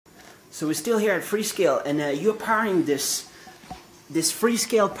So we're still here at Freescale, and you're powering this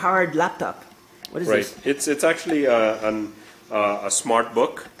Freescale powered laptop. What is this? It's actually a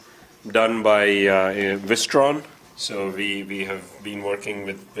Smartbook done by Wistron. So we have been working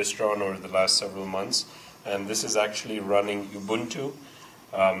with Wistron over the last several months, and this is actually running Ubuntu.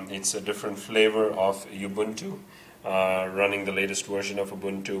 It's a different flavor of Ubuntu, running the latest version of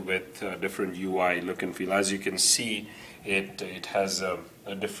Ubuntu with different UI look and feel. As you can see, it has a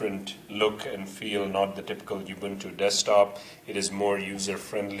different look and feel, not the typical Ubuntu desktop. It is more user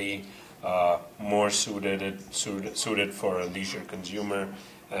friendly, more suited for a leisure consumer,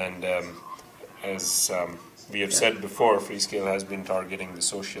 and as we have said before, Freescale has been targeting the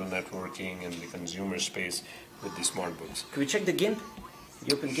social networking and the consumer space with the Smartbooks. Can we check the GIMP?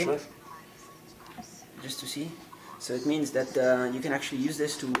 You open GIMP? Sure. Just to see. So it means that you can actually use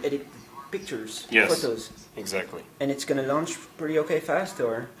this to edit pictures, photos. Exactly. And it's going to launch pretty okay fast,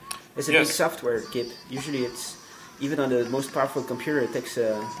 or is it big software, GIMP? Usually it's, even on the most powerful computer, it takes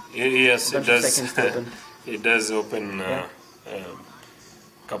a bunch of seconds to open. It does open a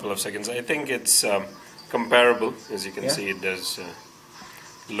couple of seconds. I think it's comparable. As you can see, it does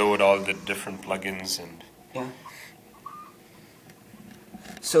load all the different plugins and. Yeah.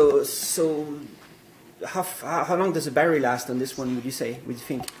 So how long does the battery last on this one? Would you say? Would you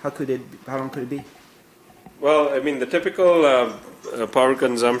think? How long could it be? Well, I mean, the typical power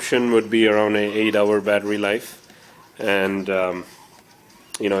consumption would be around an 8-hour battery life, and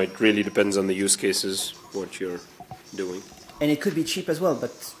you know, it really depends on the use cases what you're doing. And it could be cheap as well,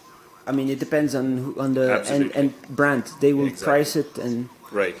 but I mean, it depends on the and brand. They will price it and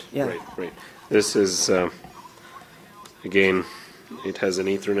right. This is again, it has an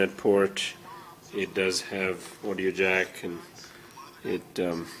Ethernet port. It does have audio jack, and it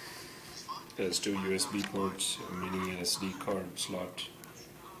has 2 USB ports, a mini SD card slot.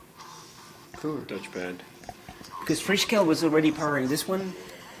 Cool. Touchpad. Because Freescale was already powering this one.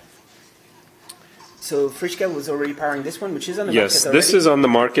 So Freescale was already powering this one, which is on the market already? Yes, this is on the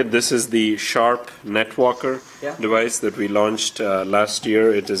market. This is the Sharp Netwalker device that we launched last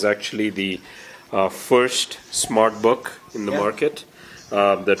year. It is actually the first Smartbook in the market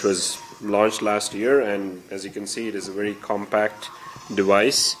that was launched last year, and as you can see, it is a very compact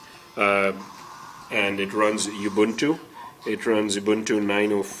device, and it runs Ubuntu. It runs Ubuntu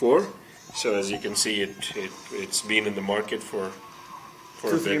 9.04. So as you can see, it's been in the market for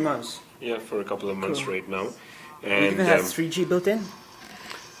 2-3 months. Yeah, for a couple of months right now. And it even has 3G built in?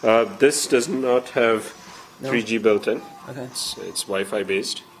 This does not have 3G built in. Okay. It's Wi-Fi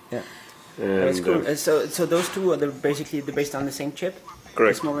based. Yeah. And that's cool. So those two are basically based on the same chip?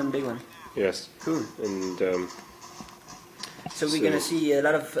 Correct. The small and big one? Yes. Cool. And so we're going to see a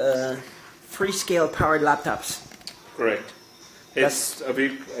lot of Freescale powered laptops. Correct. It's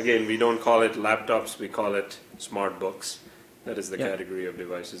again, we don't call it laptops, we call it Smartbooks. That is the category of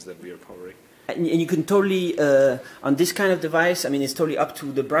devices that we are powering. And you can totally, on this kind of device, I mean, it's totally up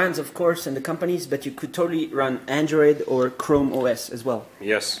to the brands, of course, and the companies, but you could totally run Android or Chrome OS as well.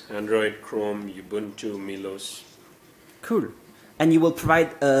 Yes, Android, Chrome, Ubuntu, Milos. Cool. And you will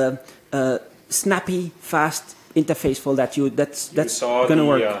provide a snappy, fast interface for that. That's going to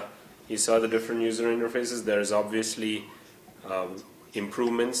work. You saw the different user interfaces. There's obviously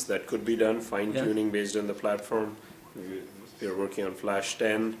improvements that could be done, fine-tuning based on the platform. We're working on Flash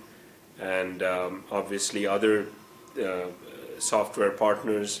 10, and obviously other software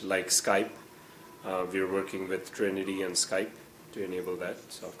partners like Skype. We're working with Trinity and Skype to enable that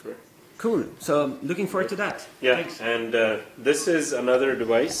software. Cool. So looking forward to that. Yeah. Thanks. And this is another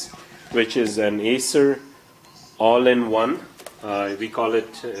device, which is an Acer all-in-one. They call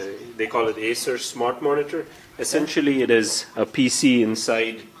it Acer Smart Monitor. Essentially, it is a PC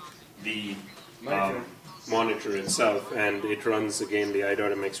inside the monitor itself, and it runs again the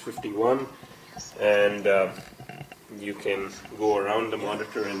i.MX51, and you can go around the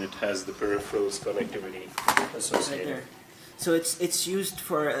monitor, and it has the peripherals connectivity associated. Right there. So it's used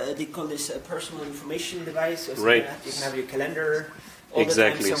for they call this a personal information device. So right. You can have your calendar all the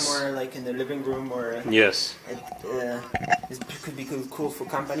time somewhere, like in the living room, or yes. It could be cool for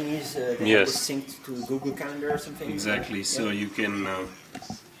companies. They have this synced to Google Calendar or something. Exactly. So you can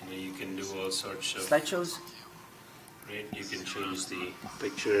do all sorts of slideshows. Right. You can change the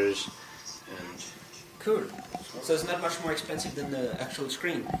pictures and. Cool. So it's not much more expensive than the actual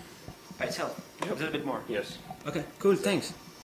screen by itself. A little bit more. Yes. Okay. Cool. Thanks.